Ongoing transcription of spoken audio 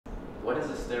What is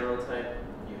a stereotype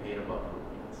you hate about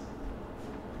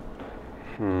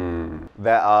Peruvians?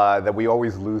 That we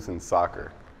always lose in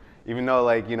soccer. Even though,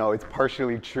 like, you know, it's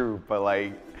partially true, but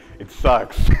like, it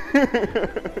sucks.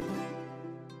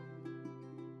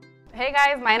 Hey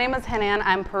guys, my name is Hanan.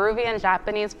 I'm Peruvian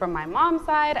Japanese from my mom's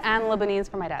side and Lebanese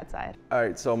from my dad's side. All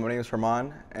right, so my name is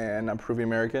Herman and I'm Peruvian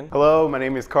American. Hello, my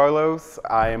name is Carlos.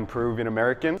 I am Peruvian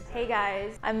American. Hey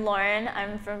guys, I'm Lauren.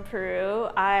 I'm from Peru.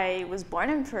 I was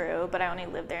born in Peru, but I only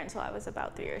lived there until I was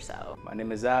about 3 or so. My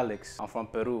name is Alex. I'm from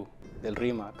Peru, del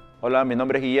Rimac. Hola, mi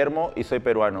nombre es Guillermo y soy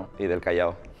peruano y del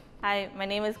Callao. Hi, my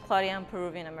name is Claudia. I'm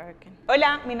Peruvian American.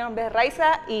 Hola, mi nombre es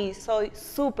Raiza y soy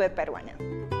súper peruana.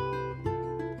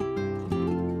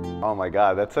 Oh my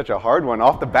God, that's such a hard one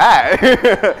off the bat.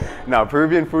 No,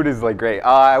 Peruvian food is like great.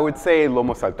 I would say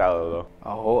lomo saltado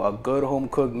though. A good home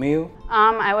cooked meal.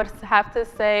 I would have to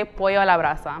say pollo a la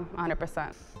brasa,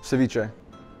 100%. Ceviche.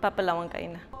 Papa la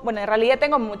huancaína. Bueno, en realidad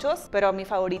tengo muchos, pero mi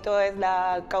favorito es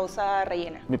la causa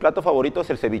rellena. Mi plato favorito es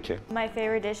el ceviche. My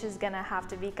favorite dish is gonna have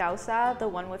to be causa, the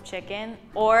one with chicken,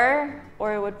 or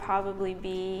it would probably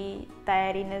be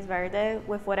tallarines verde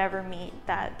with whatever meat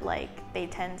that like they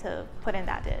tend to put in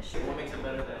that dish. What makes it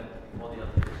better than all the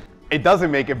other dishes? It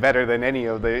doesn't make it better than any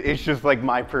of the, it's just like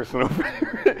my personal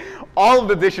favorite. All of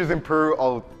the dishes in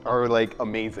Peru are like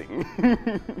amazing.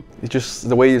 It's just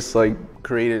the way it's like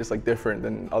created is like different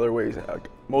than other ways. Like,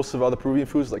 most of other Peruvian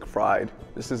foods is like fried.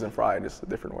 This isn't fried, it's a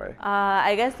different way.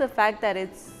 I guess the fact that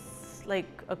it's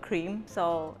like a cream,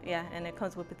 so yeah, and it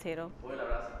comes with potato.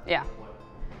 Yeah.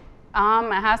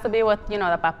 It has to be with, you know,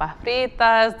 the papas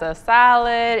fritas, the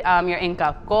salad, your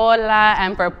Inca cola,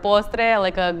 and for postre,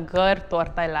 like a good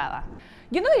torta helada.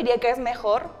 Yo no diría que es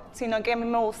mejor, sino que a mí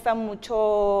me gustan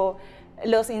mucho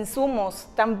los insumos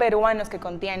tan peruanos que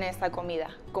contiene esta comida,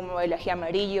 como el ají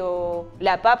amarillo,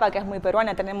 la papa, que es muy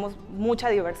peruana, tenemos mucha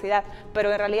diversidad,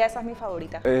 pero en realidad esa es mi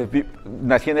favorita.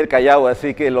 Nací en el Callao,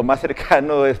 así que lo más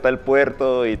cercano está el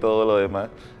puerto y todo lo demás.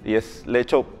 Y le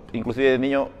echo, inclusive de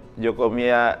niño, yo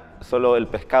comía solo el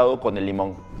pescado con el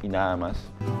limón y nada más.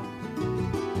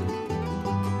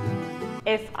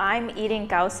 If I'm eating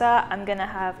causa, I'm gonna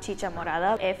have chicha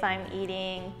morada. If I'm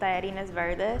eating tallarines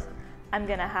verdes, I'm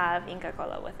gonna have Inca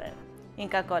cola with it.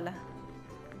 Inca cola.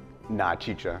 Nah,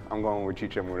 chicha. I'm going with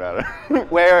chicha morada.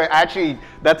 Where actually,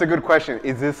 that's a good question.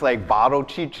 Is this like bottled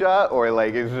chicha or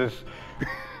like is this,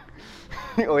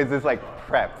 or is this like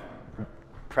prepped?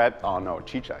 Prepped? Oh no,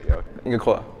 chicha, yo. Inca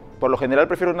cola. Por lo general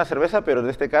prefiero una cerveza, pero en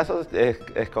este caso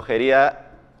escogería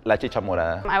la chicha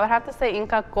morada. I would have to say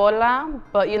Inca cola,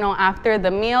 but you know, after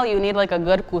the meal, you need like a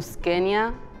good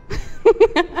cusqueña.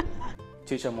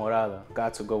 Chicha morada.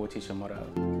 Got to go with chicha morada.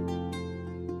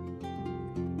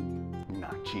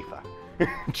 Nah, chifa.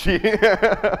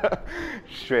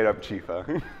 Straight up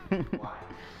chifa.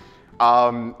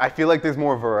 Why? I feel like there's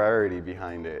more variety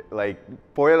behind it. Like,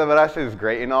 pollo a la brasa is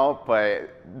great and all,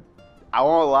 but I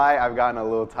won't lie, I've gotten a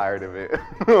little tired of it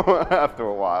after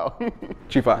a while.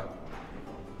 Chifa.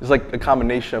 It's like a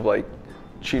combination of like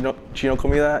chino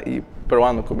comida y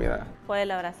peruano comida. Pollo a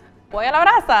la brasa. Pollo a la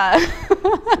brasa.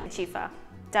 Chifa,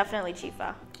 definitely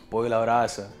chifa. Pollo a la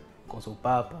brasa con su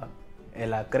papa, en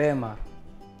la crema,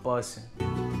 pose.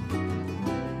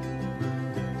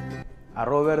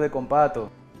 Arroz verde con pato.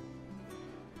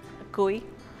 Cuy.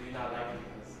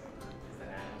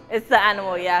 It's the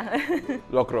animal, yeah.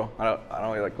 Locro. I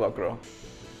don't really like locro.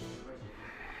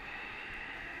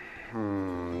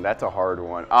 That's a hard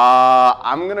one.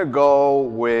 I'm gonna go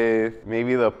with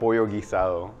maybe the pollo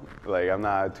guisado. Like, I'm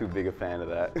not too big a fan of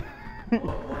that.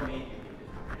 What made you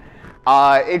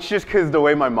think It's just because the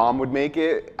way my mom would make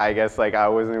it, I guess like I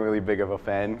wasn't really big of a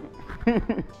fan.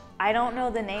 I don't know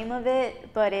the name of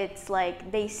it, but it's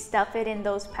like they stuff it in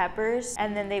those peppers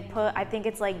and then they put, I think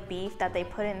it's like beef that they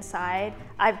put inside.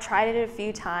 I've tried it a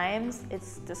few times.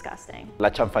 It's disgusting. La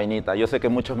chanfainita. Yo sé que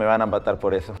muchos me van a matar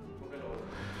por eso.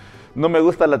 No me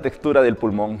gusta la textura del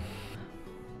pulmón.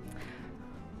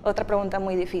 Otra pregunta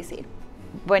muy difícil.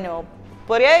 Bueno,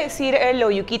 podría decir el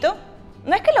oyuquito.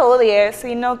 No es que lo odie,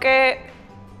 sino que,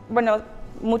 bueno,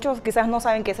 muchos quizás no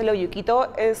saben qué es el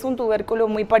oyuquito. Es un tubérculo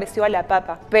muy parecido a la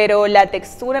papa, pero la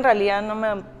textura en realidad no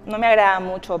me agrada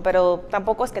mucho, pero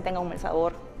tampoco es que tenga un mal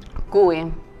sabor.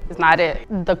 Cuy. It's not it.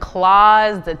 The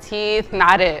claws, the teeth,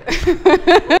 not it.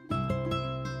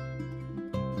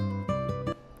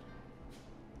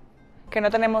 ¿Que no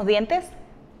tenemos dientes?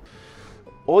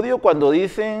 Odio cuando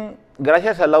dicen,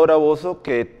 gracias a Laura Bozzo,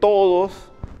 que todos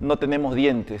no tenemos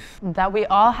dientes. That we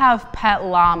all have pet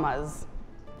llamas.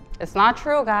 It's not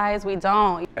true, guys. We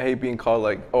don't. I hate being called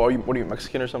like, oh, what are you,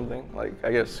 Mexican or something? Like,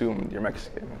 I get assumed you're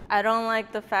Mexican. I don't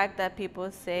like the fact that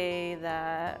people say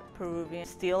that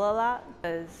Peruvians steal a lot,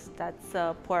 because that's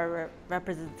a poor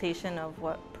representation of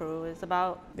what Peru is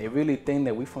about. They really think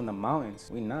that we from the mountains.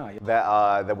 We not.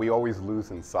 That we always lose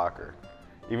in soccer.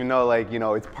 Even though, like, you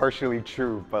know, it's partially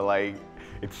true, but like,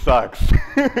 it sucks.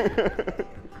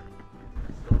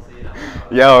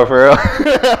 Yo, for real.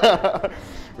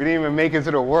 We didn't even make it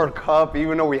to the World Cup,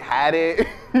 even though we had it.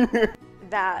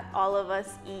 That all of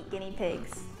us eat guinea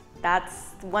pigs.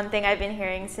 That's one thing I've been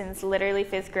hearing since literally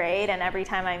 5th grade, and every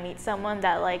time I meet someone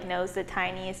that like knows the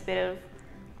tiniest bit of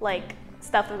like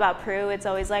stuff about Peru, it's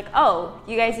always like, oh,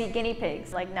 you guys eat guinea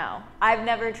pigs. Like, no, I've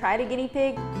never tried a guinea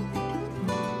pig.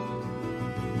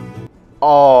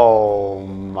 Oh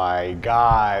my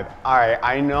God. All right,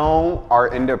 I know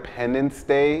our Independence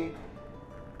Day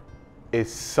is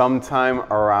sometime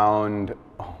around,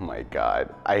 oh my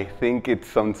God, I think it's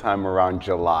sometime around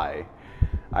July.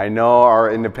 I know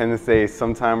our Independence Day is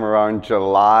sometime around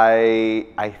July,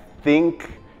 I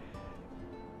think,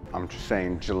 I'm just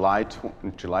saying, July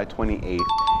 28th,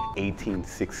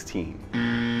 1816.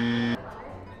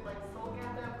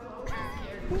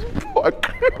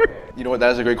 Fuck. You know what,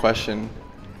 that is a great question.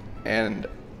 And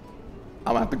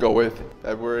I'm gonna have to go with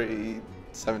February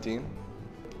 17,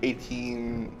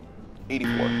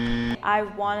 1884. I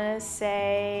want to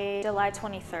say July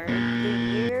 23rd. The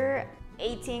year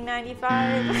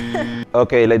 1895.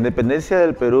 Ok, la independencia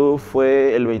del Perú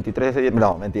fue el 23 de septiembre.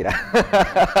 No, mentira.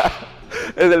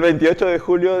 Es el 28 de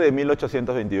julio de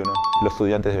 1821. Los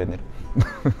estudiantes de venir.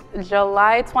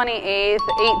 July 28th,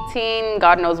 18,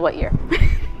 God knows what year.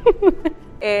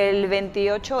 El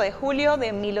 28 de julio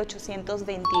de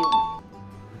 1821.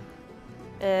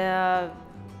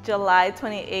 July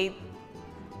 28th,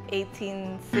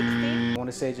 1860. I want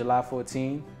to say July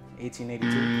 14,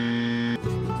 1882.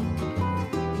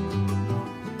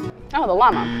 Oh, the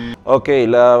llama. Ok,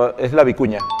 es la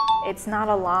vicuña. It's not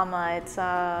a llama, it's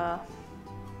the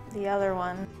other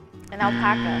one. An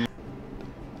alpaca.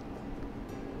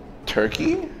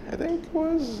 Turkey, I think it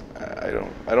was. I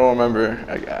don't remember.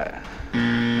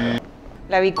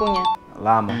 La vicuña.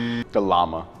 Llama. The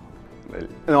llama.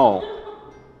 No.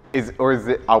 Or is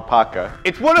it alpaca?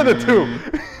 It's one of the two.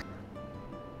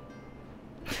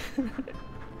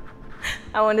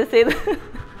 I want to say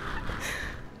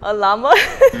a llama.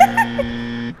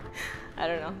 I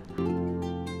don't know.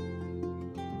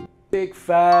 Big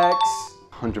facts.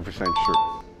 100% true.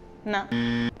 No.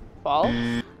 False.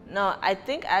 No, I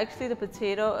think actually the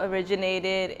potato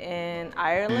originated in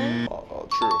Ireland. Oh,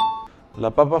 true. La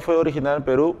papa fue original en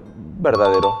Perú.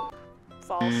 Verdadero.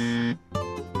 False.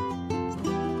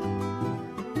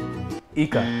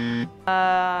 Ica.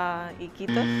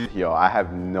 Iquitos. Yo, I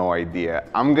have no idea.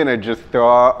 I'm gonna just throw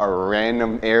out a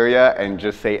random area and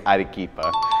just say Arequipa.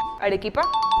 Arequipa.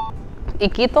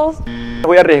 Iquitos.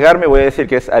 Voy a arriesgarme, voy a decir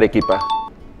que es Arequipa.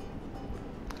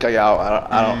 Callao,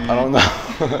 I don't know.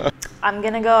 I'm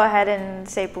gonna go ahead and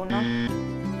say Puno.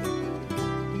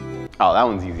 Oh, that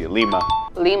one's easy. Lima.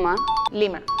 Lima.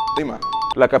 Lima. Lima.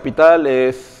 La capital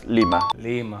es Lima.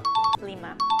 Lima.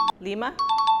 Lima. Lima.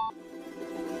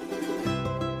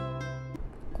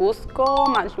 Cusco,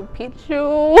 Machu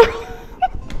Picchu.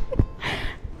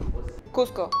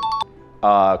 Cusco.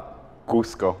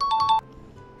 Cusco.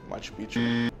 Machu Picchu.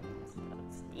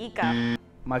 Ica.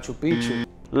 Machu Picchu.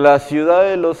 La ciudad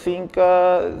de los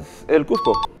incas, el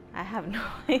Cusco. I have no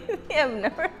idea. I've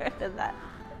never heard of that.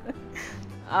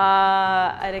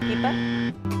 Arequipa.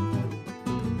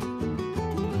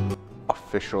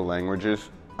 Official languages.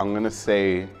 I'm gonna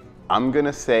say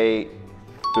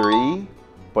 3,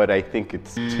 but I think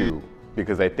it's 2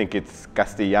 because I think it's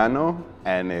Castellano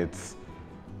and it's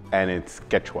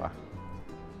Quechua.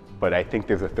 But I think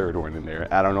there's a third one in there.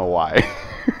 I don't know why.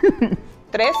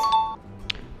 Tres.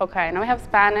 Okay, now we have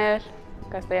Spanish,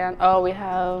 Castellano. Oh, we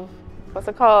have, what's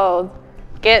it called?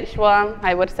 Quechua.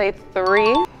 I would say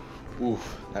 3.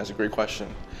 Oof, that's a great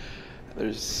question.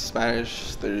 There's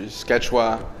Spanish, there's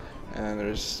Quechua, and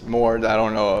there's more that I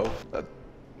don't know of.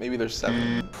 Maybe there's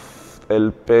 7.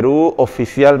 El Perú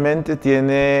oficialmente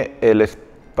tiene el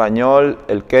español,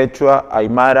 el quechua,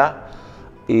 aymara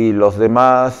y los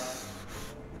demás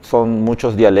son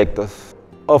muchos dialectos.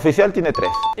 Oficial tiene 3.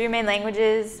 3 main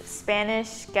languages,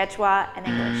 Spanish, Quechua, and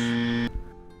English.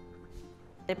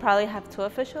 They probably have 2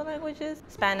 official languages,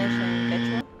 Spanish and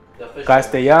Quechua.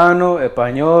 Castellano,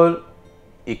 español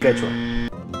y quechua.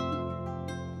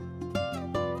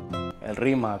 El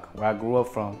Rimac, where I grew up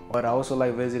from. But I also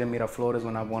like visiting Miraflores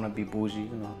when I want to be bougie,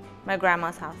 you know. My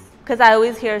grandma's house. Because I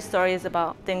always hear stories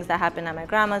about things that happen at my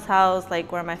grandma's house,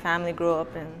 like where my family grew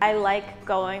up. And I like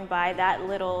going by that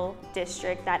little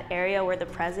district, that area where the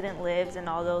president lives and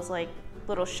all those like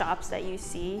little shops that you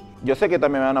see. Yo sé que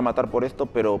también me van a matar por esto,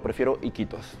 pero prefiero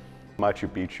Iquitos. Machu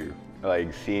Picchu,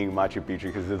 like seeing Machu Picchu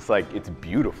because it's like, it's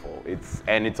beautiful.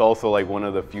 And it's also like one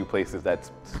of the few places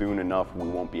that's soon enough we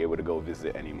won't be able to go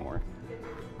visit anymore.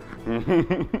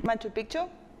 Machu Picchu,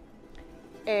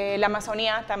 la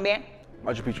Amazonía también.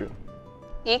 Machu Picchu.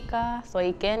 Ica,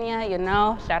 soy Kenya, you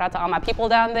know. Shout out to all my people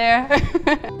down there.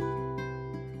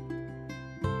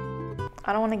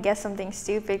 I don't want to guess something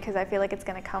stupid because I feel like it's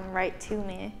going to come right to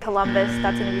me. Columbus,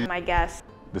 that's going to be my guess.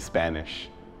 The Spanish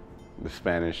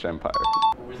Empire.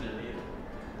 Who was their leader?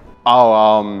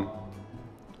 Oh,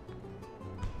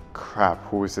 crap,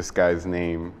 who was this guy's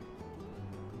name?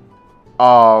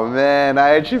 Oh man, I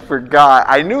actually forgot.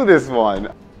 I knew this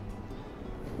one.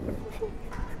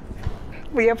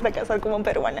 Voy a fracasar como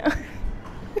peruana.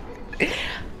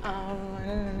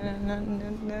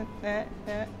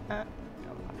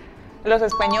 Los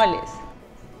españoles.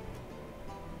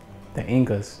 The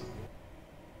Incas.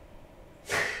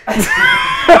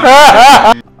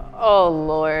 Oh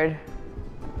Lord.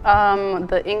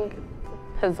 The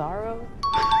Pizarro?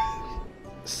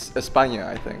 España,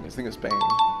 I think. I think it's Spain.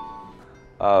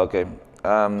 Ah, ok.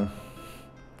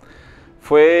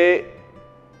 Fue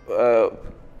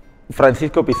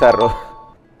Francisco Pizarro.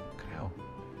 Creo.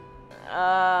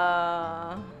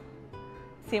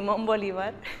 Simón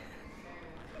Bolívar.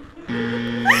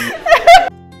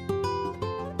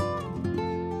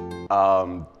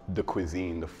 The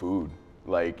cuisine, the food,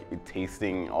 like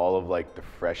tasting all of like the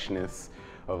freshness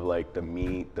of like the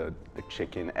meat, the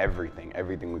chicken,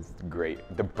 everything was great.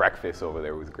 The breakfast over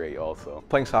there was great also.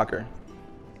 Playing soccer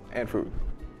and food.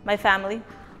 My family.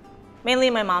 Mainly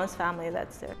my mom's family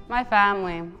that's there. My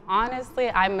family. Honestly,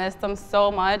 I miss them so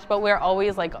much, but we're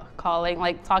always like calling,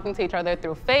 like talking to each other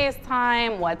through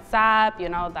FaceTime, WhatsApp, you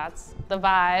know, that's the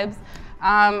vibes.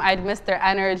 I'd miss their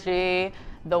energy,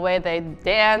 the way they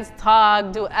dance,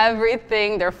 talk, do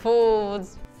everything, their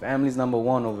foods. Family's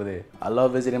 #1 over there. I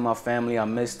love visiting my family. I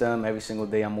miss them every single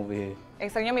day I'm over here.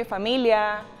 Extraño mi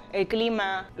familia, el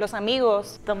clima, los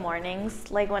amigos. The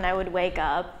mornings, like when I would wake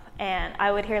up and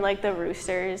I would hear like the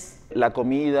roosters. La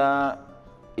comida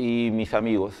y mis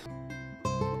amigos.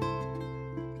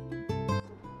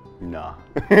 Nah.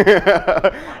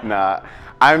 Nah.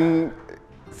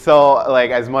 So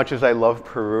like as much as I love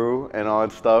Peru and all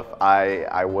that stuff,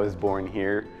 I was born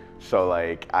here. So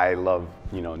like I love,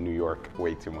 you know, New York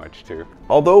way too much too.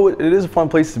 Although it is a fun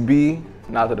place to be,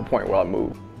 not to the point where I'll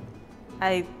move.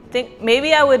 I think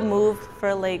maybe I would move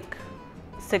for like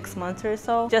 6 months or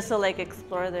so, just to like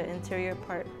explore the interior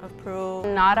part of Peru.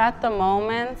 Not at the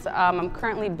moment. I'm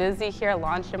currently busy here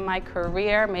launching my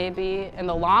career, maybe in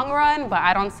the long run, but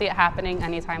I don't see it happening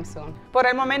anytime soon. Por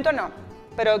el momento no,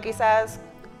 pero quizás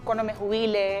cuando me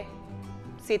jubile,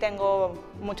 sí tengo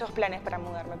muchos planes para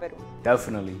mudarme a Perú.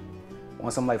 Definitely.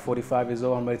 Once I'm like 45 years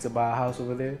old, I'm ready to buy a house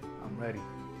over there. I'm ready.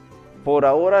 Por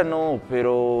ahora no,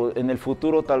 pero en el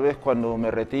futuro tal vez cuando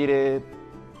me retire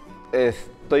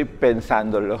estoy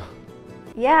pensándolo.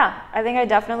 Yeah, I think I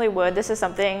definitely would. This is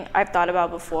something I've thought about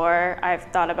before. I've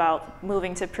thought about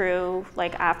moving to Peru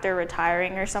like after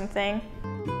retiring or something.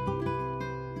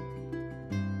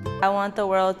 I want the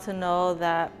world to know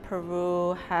that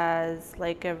Peru has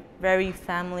like a very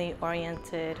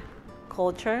family-oriented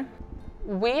culture.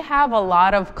 We have a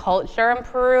lot of culture in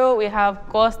Peru. We have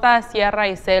costa, sierra,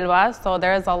 y selva, so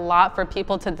there's a lot for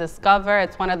people to discover.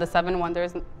 It's one of the 7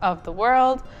 wonders of the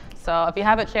world, so if you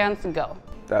have a chance, go.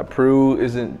 That Peru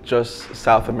isn't just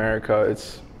South America,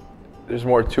 there's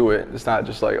more to it. It's not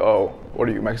just like, oh, what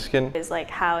are you, Mexican? Is like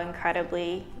how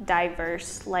incredibly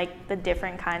diverse like the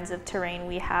different kinds of terrain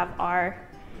we have are.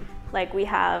 Like we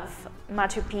have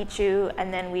Machu Picchu,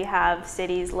 and then we have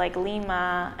cities like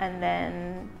Lima, and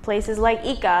then places like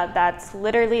Ica that's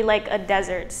literally like a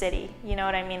desert city. You know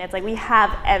what I mean? It's like we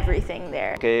have everything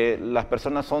there. Que las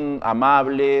personas son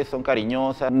amables, son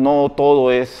cariñosas. No todo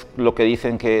es lo que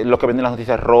dicen lo que venden las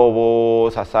noticias,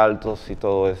 robos, asaltos y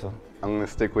todo eso. I'm gonna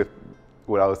stick with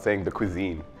what I was saying, the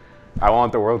cuisine. I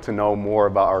want the world to know more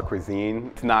about our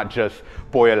cuisine. It's not just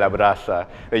pollo a la brasa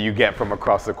that you get from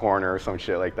across the corner or some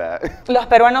shit like that. Los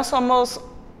peruanos somos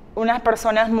unas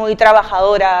personas muy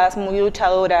trabajadoras, muy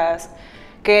luchadoras,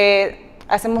 que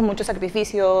hacemos muchos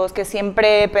sacrificios, que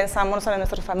siempre pensamos en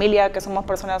nuestra familia, que somos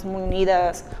personas muy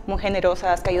unidas, muy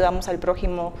generosas, que ayudamos al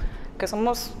prójimo, que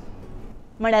somos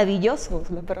maravillosos.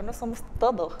 Los peruanos somos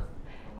todo.